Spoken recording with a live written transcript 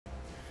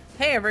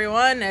Hey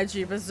everyone,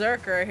 Edgey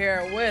Berserker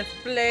here with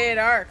Blade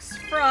Arcs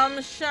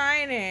from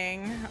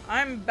Shining.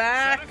 I'm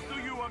back,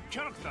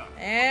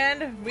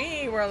 and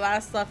we were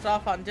last left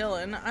off on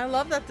Dylan. I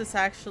love that this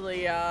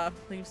actually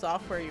leaves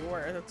off where you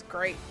were. That's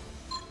great.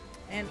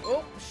 And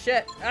oh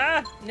shit!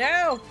 Ah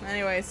no!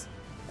 Anyways,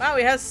 wow,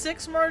 we have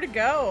 6 more to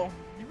go.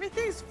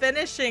 Everything's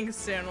finishing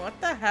soon. What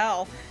the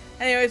hell?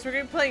 Anyways, we're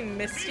gonna be playing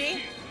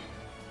Misty.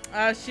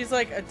 She's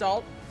like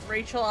adult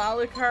Rachel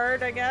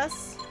Alucard, I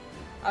guess.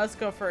 Let's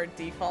go for a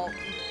default.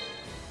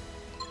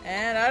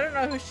 And I don't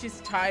know who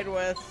she's tied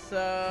with,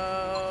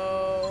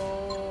 so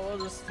we'll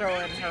just throw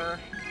in her.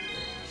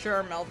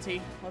 Sure, Melty.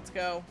 Let's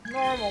go.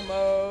 Normal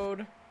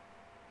mode.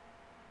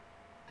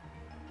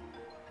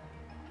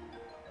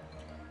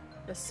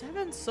 The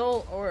 7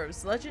 soul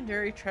orbs,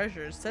 legendary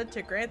treasures, said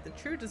to grant the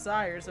true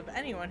desires of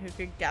anyone who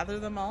could gather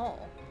them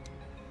all.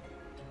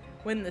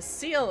 When the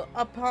seal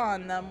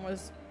upon them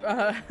was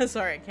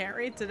sorry, I can't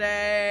read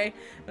today.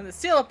 When the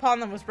seal upon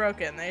them was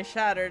broken, they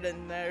shattered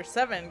in their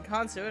 7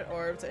 conduit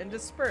orbs and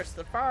dispersed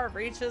the far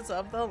reaches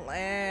of the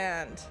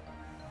land.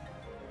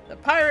 The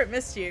pirate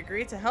Misty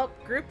agreed to help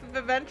a group of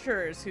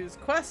adventurers whose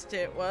quest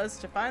it was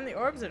to find the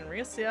orbs and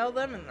reseal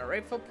them in their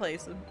rightful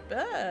place.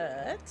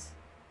 But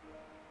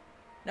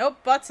no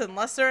buts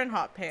unless they're in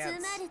hot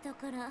pants.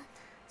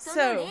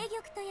 So, to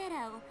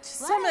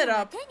sum it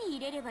up,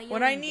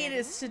 what I need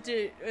is to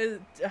do...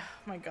 oh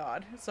my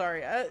god,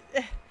 sorry. I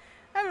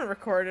haven't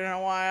recorded in a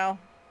while.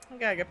 I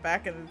gotta get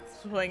back in the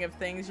swing of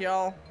things,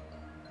 y'all.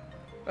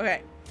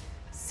 Okay,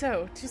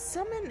 so to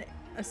sum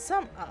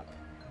up,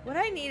 what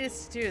I need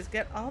is to do is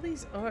get all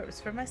these orbs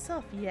for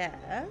myself.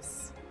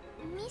 Yes?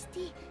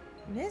 Misty?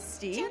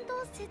 Misty?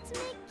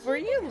 Were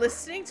you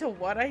listening to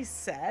what I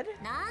said?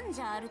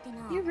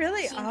 You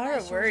really are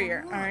a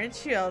warrior,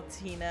 aren't you,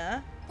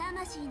 Altina?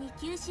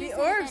 The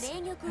orbs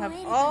have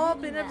all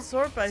been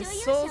absorbed by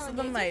souls of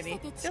the mighty.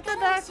 Get the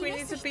knock, we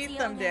need to beat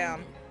them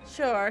down.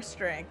 Show our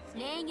strength.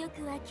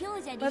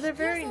 By their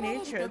very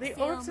nature, the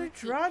orbs are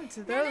drawn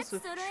to those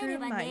with true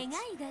might.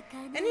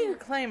 Any who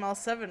claim all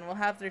 7 will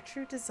have their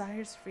true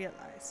desires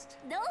realized.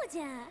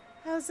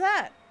 How's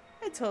that?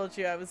 I told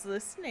you I was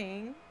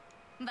listening.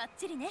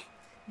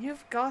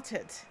 You've got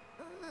it.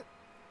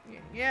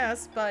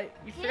 Yes, but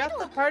you forgot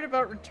the part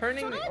about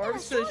returning the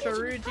orbs to the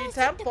Shoruji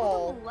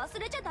Temple.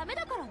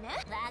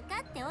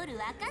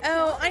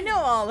 Oh, I know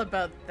all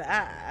about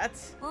that.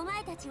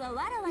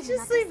 You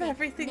just leave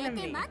everything to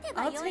me.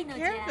 I'll take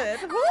care of it.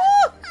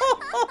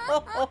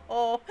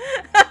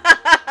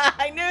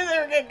 I knew they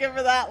were gonna give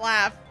her that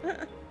laugh.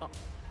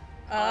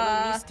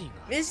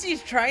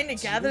 Misty's trying to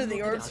gather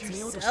the orbs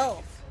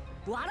herself.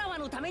 Wait,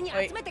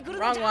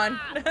 wrong one.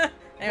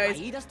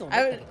 Anyways,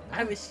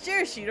 I was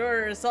sure she'd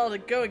order us all to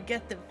go and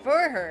get them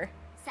for her.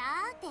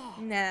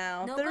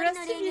 Now, the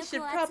rest of you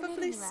should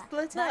probably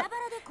split up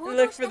and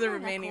look for the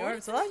remaining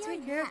orbs while I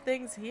take care of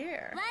things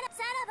here.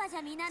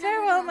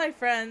 Farewell, my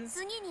friends.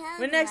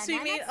 When next we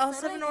meet, all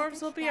 7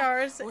 orbs will be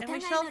ours, and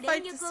we shall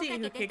fight to see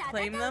who can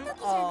claim them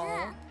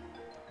all.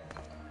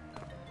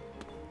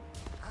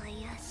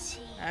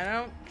 I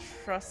don't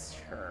trust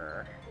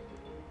her.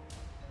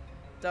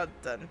 Dun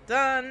dun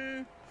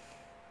dun.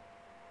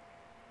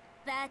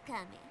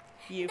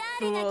 You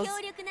fools.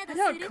 I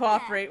don't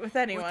cooperate with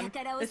anyone.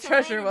 The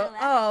treasure will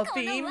all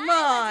be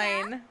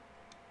mine.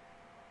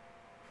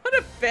 What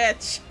a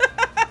bitch.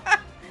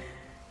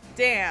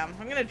 Damn,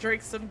 I'm gonna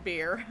drink some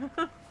beer.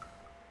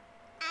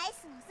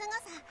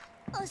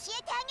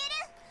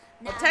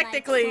 Well,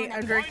 technically,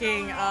 I'm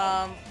drinking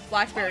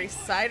blackberry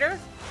cider.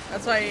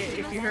 That's why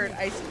if you heard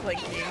ice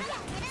clinking,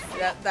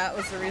 that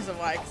was the reason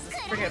why. Cause it's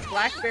freaking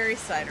blackberry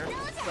cider,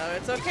 so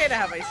it's okay to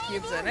have ice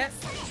cubes in it.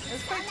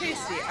 It's quite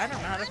tasty. I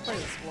don't know how to play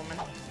this woman.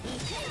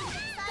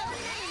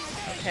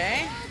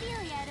 Okay.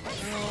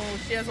 Oh,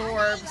 she has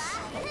orbs.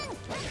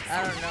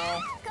 I don't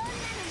know.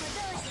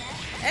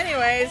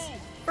 Anyways,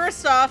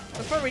 first off,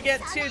 before we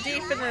get too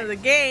deep into the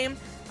game,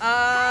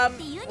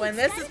 when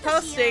this is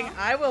posting,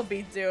 I will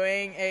be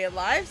doing a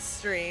live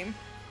stream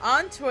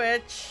on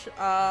Twitch.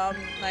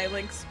 My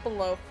link's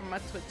below for my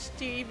Twitch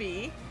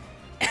TV.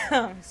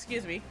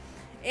 Excuse me.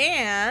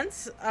 And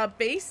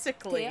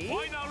basically,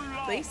 it'll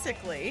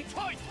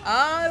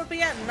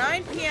be at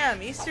 9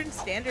 p.m. Eastern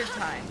Standard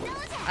Time.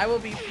 I will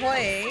be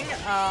playing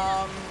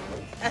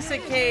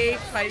SNK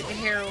Fighting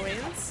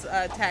Heroines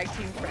Tag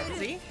Team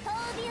Frenzy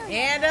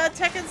and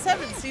Tekken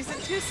 7 Season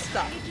 2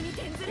 stuff,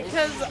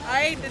 because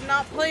I did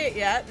not play it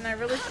yet and I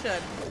really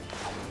should.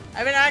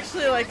 I've been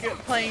actually like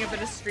playing a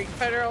bit of Street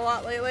Fighter a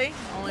lot lately,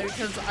 only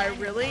because I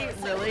really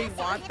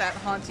want that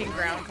Haunting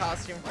Ground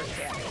costume for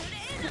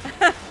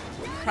Candy.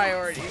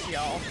 Priorities,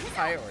 y'all.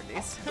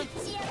 Priorities.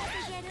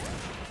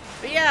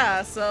 But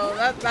yeah, so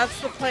that's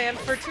the plan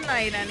for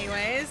tonight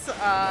anyways. So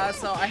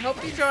I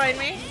hope you join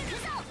me.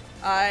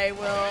 I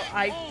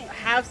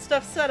have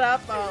stuff set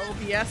up.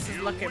 OBS is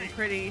looking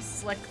pretty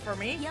slick for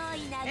me.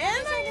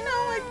 And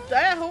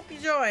I hope you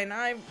join.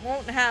 I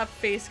won't have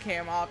face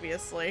cam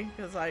obviously,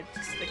 because I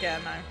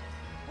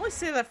only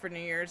say that for New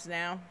Year's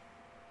now.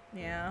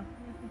 Yeah.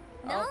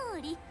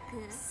 Oh.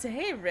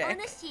 Say, Rick,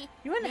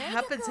 you wouldn't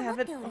happen to have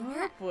an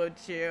orb, would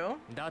you?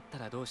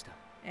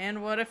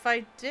 And what if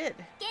I did?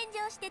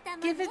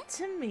 Give it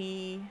to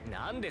me.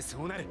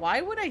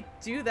 Why would I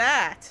do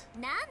that?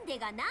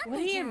 What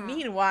do you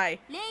mean, why?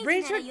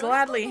 Rage would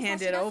gladly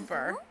hand it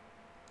over.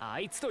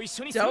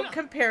 Don't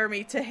compare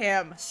me to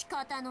him.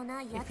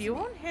 If you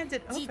won't hand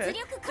it over, then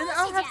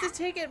I'll have to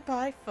take it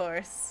by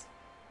force.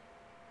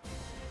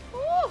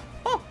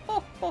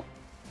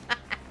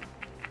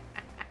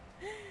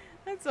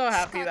 I'm so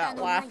happy that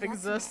laugh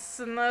exists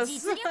in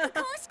this.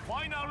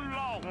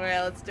 Alright,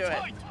 let's do it.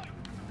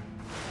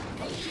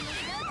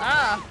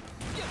 Ah!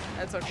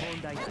 That's okay.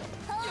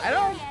 I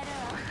don't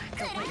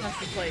like how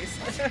she plays.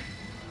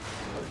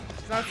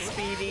 She's not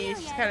speedy,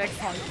 she's kind of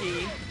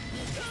clunky.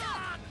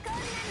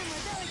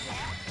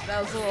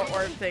 Those little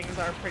orb things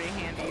are pretty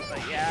handy,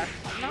 but yeah,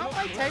 not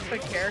my type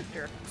of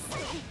character.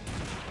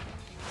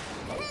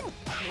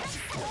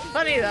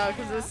 Funny though,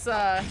 because this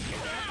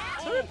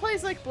sort of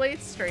plays like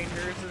Blade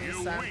Strangers in a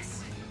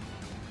sense.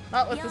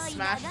 Not with the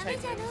Smash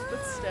type moves,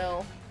 but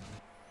still.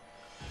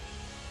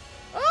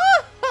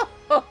 Oh!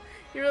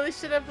 You really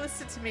should have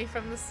listened to me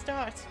from the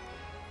start.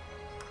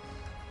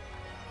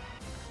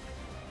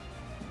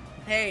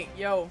 Hey,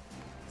 yo.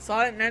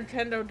 Sonic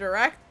Nintendo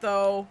Direct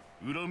though.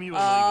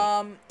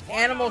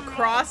 Animal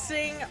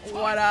Crossing,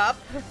 what up?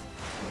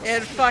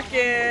 And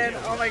fucking,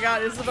 oh my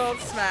god, Isabelle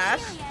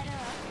Smash.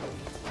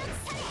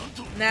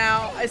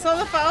 Now, I saw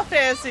the Final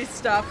Fantasy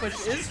stuff, which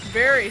is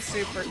very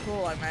super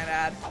cool, I might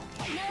add.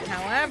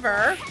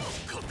 However,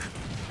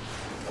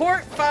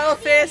 port Final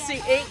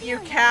Fantasy 8, you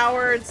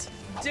cowards.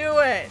 Do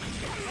it.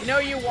 You know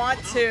you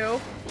want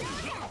to.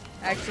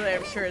 Actually,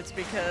 I'm sure it's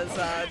because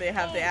they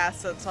have the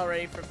assets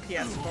already from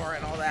PS4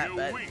 and all that,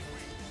 but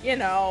you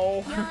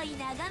know.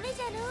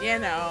 You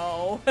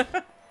know. You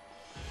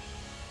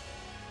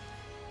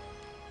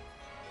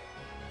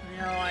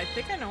know, I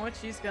think I know what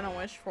she's gonna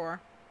wish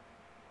for.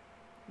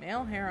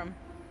 Male harem.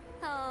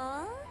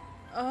 Oh,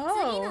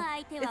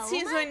 it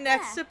seems my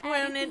next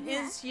opponent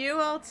is you,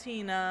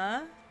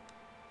 Altina.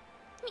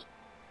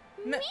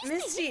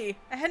 Misty,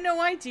 I had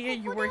no idea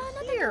you were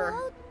here.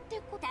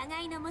 The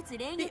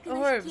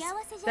orbs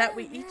that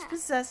we each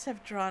possess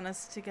have drawn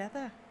us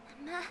together.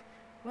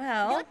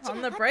 Well,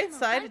 on the bright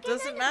side, it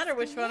doesn't matter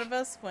which one of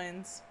us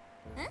wins.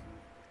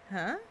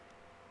 Huh?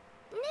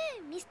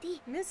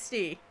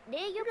 Misty,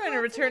 you're going to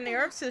return the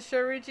orbs to the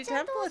Shoryuji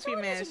Temple if you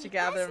manage to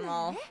gather them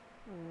all.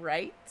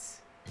 Right?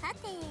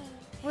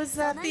 Was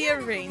that the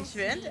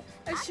arrangement?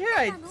 I'm sure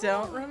I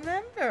don't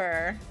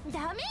remember.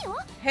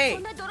 Hey,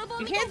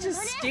 you can't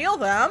just steal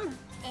them.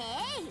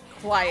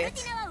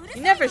 Quiet.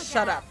 You never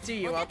shut up, do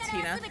you,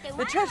 Altina?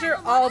 The treasure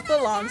all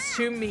belongs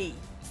to me.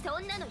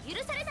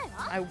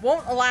 I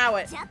won't allow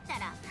it.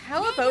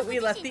 How about we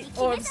let the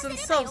orbs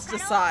themselves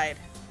decide?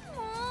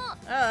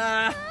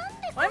 Why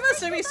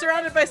must I be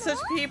surrounded by such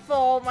people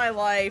all my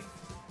life?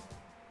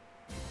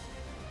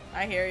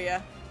 I hear ya.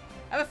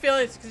 I have a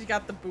feeling it's because you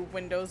got the boot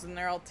windows in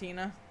there,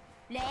 Altina.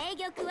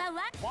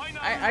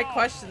 I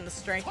question the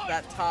strength of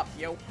that top,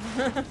 yo.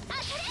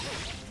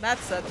 That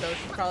said, though,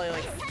 she probably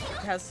like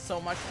has so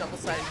much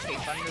double-sided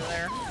tape under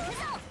there.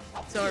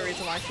 It's the only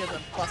reason why she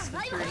hasn't busted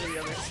through to the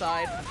other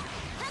side.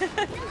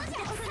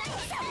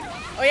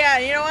 Oh yeah,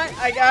 you know what?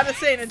 I gotta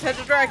say,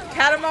 Nintendo Direct,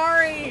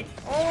 Katamari!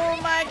 Oh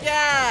my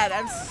god!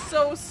 I'm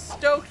so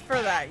stoked for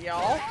that,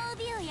 y'all.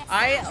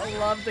 I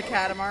love the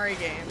Katamari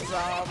games.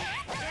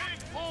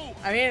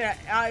 I mean,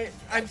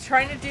 I'm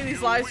trying to do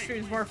these live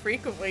streams more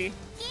frequently,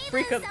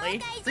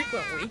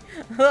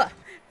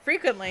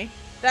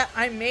 that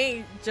I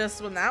may,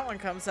 just when that one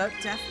comes out,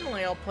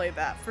 definitely I'll play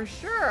that for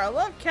sure. I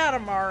love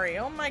Katamari.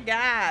 Oh my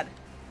god.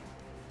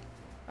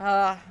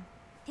 Oh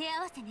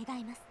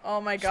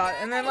my god.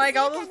 And then like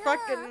all those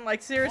fucking,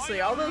 like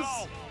seriously, all those,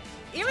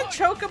 even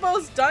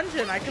Chocobo's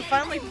Dungeon, I can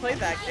finally play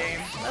that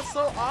game. That's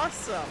so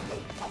awesome.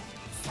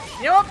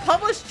 You know what?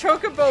 Publish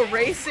Chocobo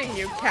Racing,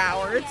 you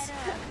cowards.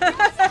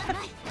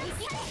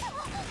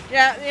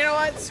 Yeah, you know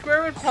what?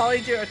 Square would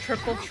probably do a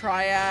triple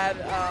triad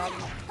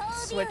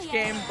Switch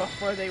game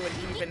before they would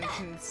even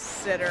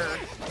consider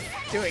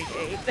doing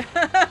 8.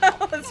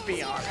 Let's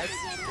be honest.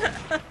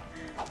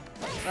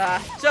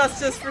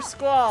 Justice for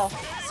Squall.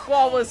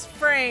 Squall was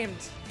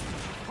framed.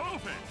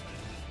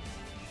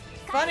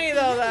 Funny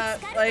though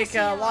that like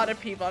a lot of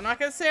people, I'm not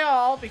gonna say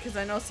all because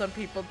I know some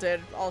people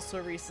did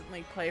also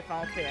recently play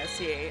Final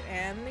Fantasy VIII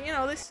and you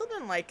know they still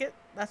didn't like it.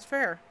 That's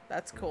fair.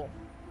 That's cool.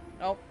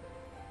 Nope.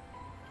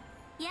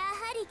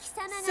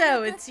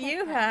 So it's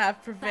you who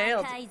have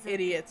prevailed,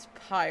 idiots,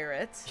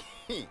 pirates.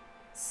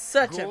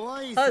 Such a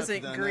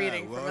pleasant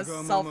greeting from a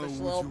selfish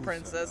little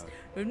princess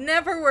who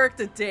never worked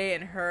a day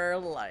in her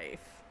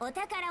life.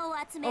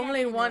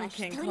 Only one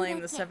can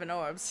claim the 7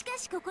 orbs.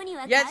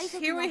 Yet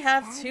here we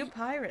have 2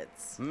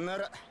 pirates.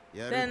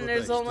 Then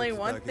there's only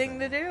one thing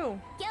to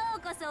do.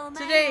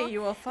 Today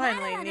you will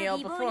finally kneel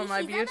before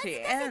my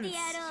beauty and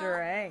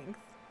strength.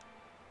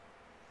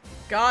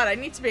 God, I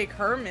need to make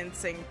her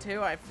mincing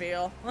too, I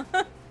feel.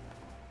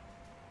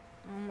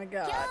 Oh my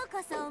god.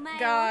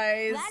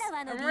 Guys,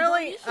 I'm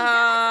really,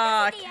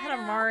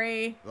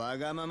 Katamari,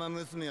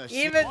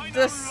 even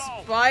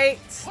despite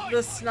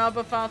the snub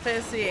of Final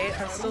Fantasy VIII,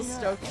 I'm still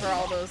stoked for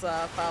all those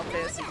Final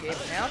Fantasy game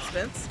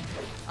announcements.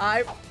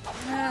 I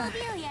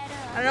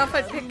don't know if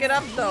I'd pick it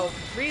up though.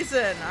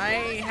 Reason,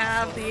 I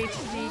have the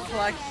HD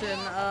collection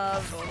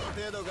of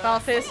Final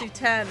Fantasy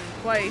X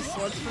twice.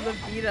 Once for the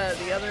Vita,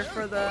 the other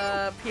for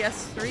the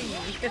PS3.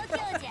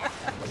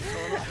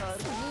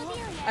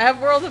 I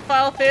have World of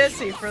Final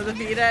Fantasy for the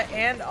Vita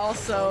and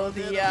also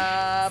the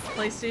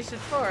PlayStation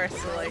 4,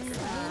 so like,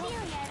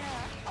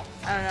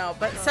 I don't know.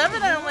 But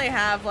 7 I only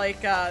have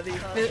like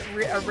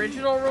the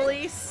original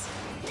release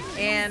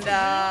and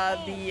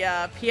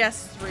the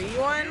PS3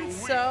 one,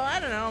 so I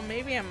don't know,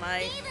 maybe I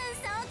might.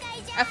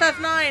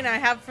 FF9 I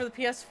have for the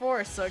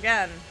PS4, so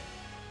again,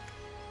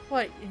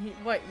 what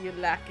you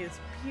lack is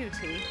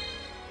beauty.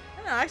 I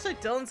don't know, actually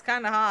Dylan's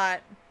kind of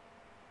hot.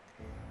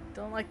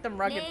 Don't like them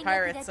rugged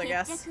pirates, I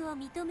guess.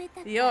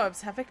 The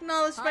orbs have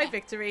acknowledged my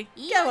victory.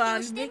 Go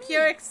on, make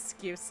your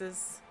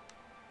excuses.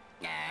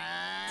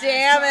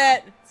 Damn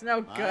it! It's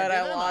no good,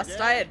 I lost,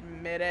 I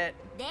admit it.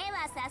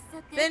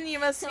 Then you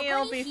must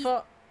kneel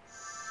before...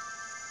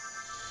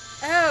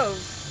 Oh,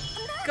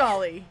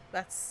 golly,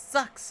 that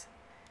sucks.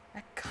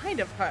 That kind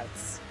of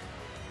hurts.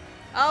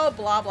 Oh,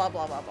 blah, blah,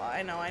 blah, blah, blah.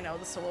 I know,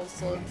 the soul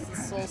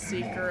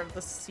seeker of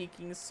the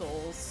seeking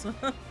souls.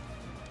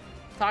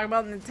 Talking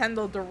about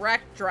Nintendo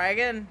Direct,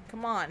 Dragon.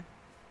 Come on.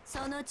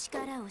 Fight!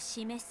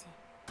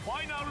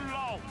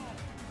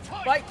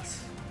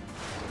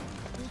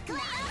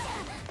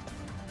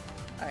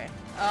 Okay.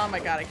 Oh my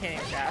god, I can't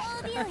even dash.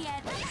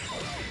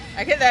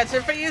 I can dash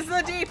if I use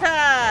the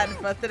D-pad!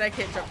 But then I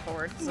can't jump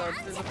forward, so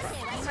there's a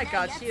problem. Oh my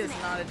god, she is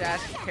not a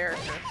dashing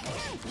character.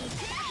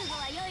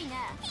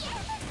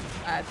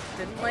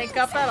 Didn't link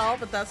up at all,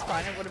 but that's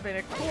fine. It would have been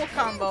a cool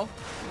combo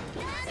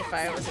if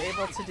I was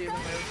able to do the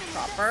move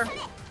proper.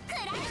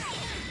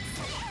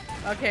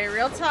 Okay,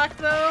 real talk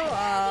though,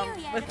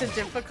 with the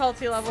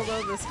difficulty level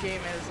though, this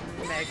game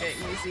is mega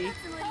easy.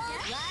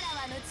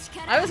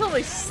 I was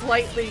only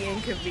slightly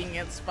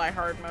inconvenienced by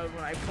hard mode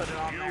when I put it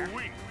on there.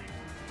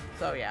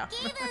 So yeah.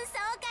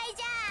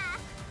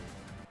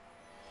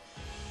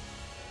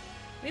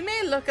 We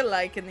may look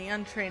alike in the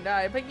untrained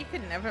eye, but you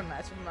could never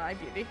match my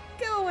beauty.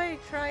 Go away,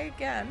 try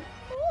again.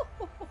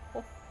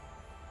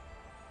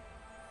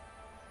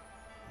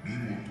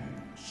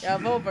 You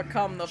have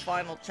overcome the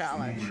final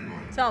challenge.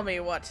 Tell me,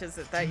 what is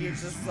it that you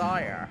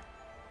desire?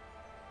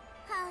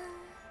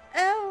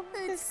 Oh,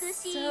 this is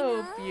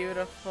so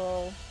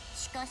beautiful.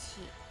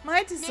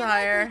 My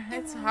desire,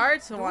 it's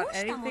hard to want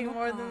anything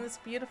more than this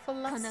beautiful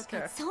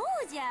luster.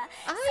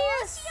 Ah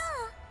yes,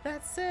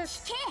 that's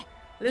it.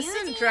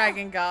 Listen,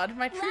 Dragon God,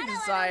 my true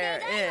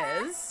desire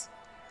is... ...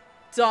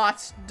 Okay,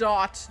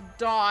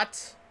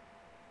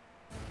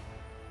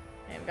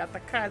 we got the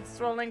cards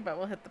rolling, but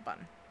we'll hit the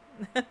button.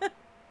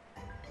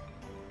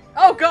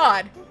 Oh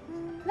god!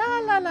 La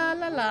la la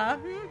la la.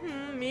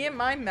 Me and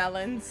my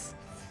melons.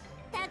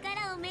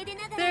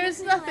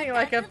 There's nothing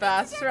like a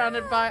bath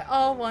surrounded by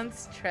all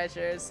one's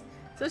treasures.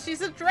 So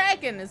she's a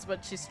dragon is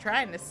what she's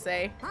trying to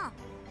say.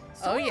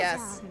 Oh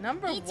yes,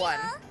 number 1.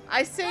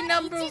 I say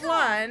number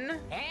 1.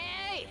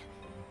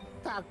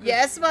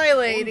 Yes, my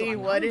lady,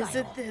 what is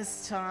it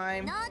this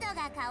time?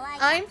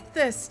 I'm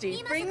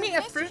thirsty. Bring me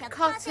a fruit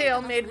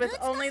cocktail made with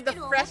only the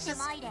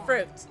freshest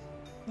fruit.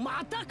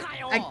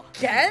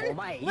 Again?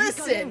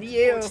 Listen,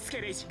 you!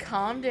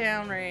 Calm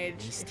down,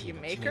 Rage. If you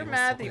make her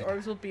mad, the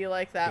orbs will be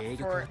like that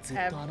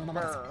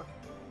forever.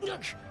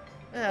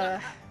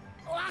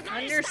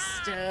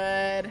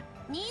 Understood.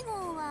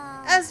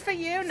 As for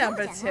you,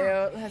 number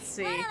 2, let's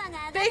see.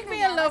 Bake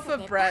me a loaf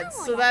of bread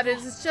so that it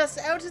is just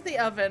out of the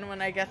oven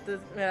when I get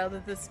this out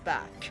of this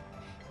bath.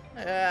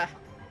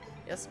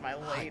 Yes, my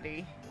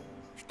lady.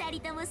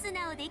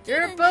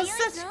 You're both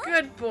such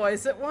good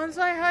boys. It warms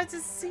my heart to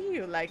see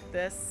you like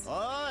this.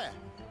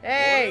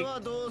 Hey,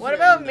 what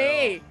about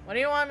me? What do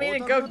you want me to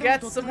go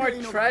get some more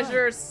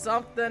treasure or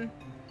something?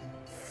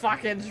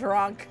 Fucking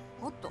drunk.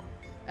 Oh,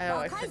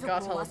 I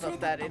forgot all about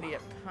that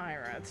idiot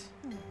pirate.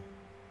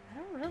 I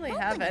don't really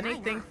have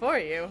anything for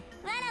you.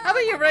 How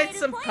about you write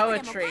some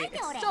poetry,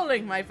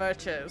 extolling my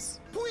virtues?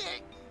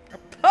 A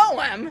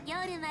poem?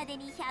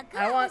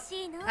 I want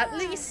at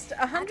least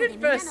 100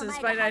 verses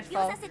by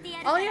nightfall.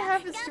 All you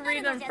have is to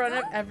read in front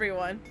of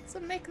everyone, so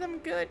make them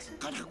good.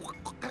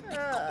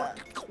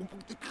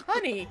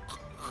 Honey,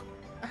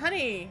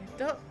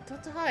 don't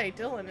die,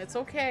 Dylan. It's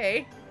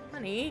okay,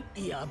 honey.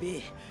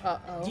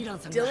 Uh-oh.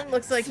 Dylan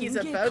looks like he's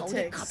about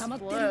to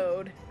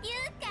explode.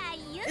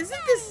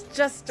 Isn't this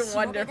just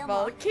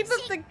wonderful? Keep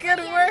up the good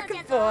work,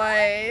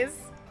 boys.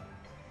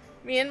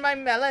 Me and my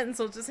melons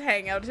will just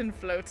hang out and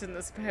float in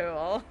this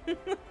pool.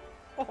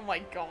 Oh my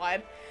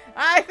god.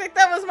 I think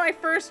that was my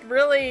first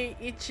really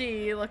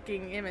itchy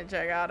looking image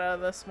I got out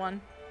of this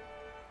one.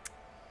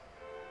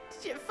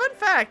 Fun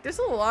fact, there's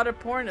a lot of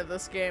porn in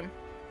this game.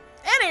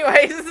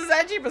 Anyways, this is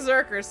Edgey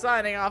Berserker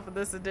signing off of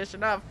this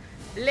edition of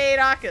Late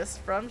Arcus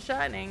from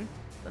Shining.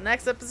 the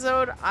next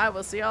episode. I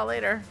will see y'all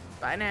later.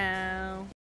 Bye now.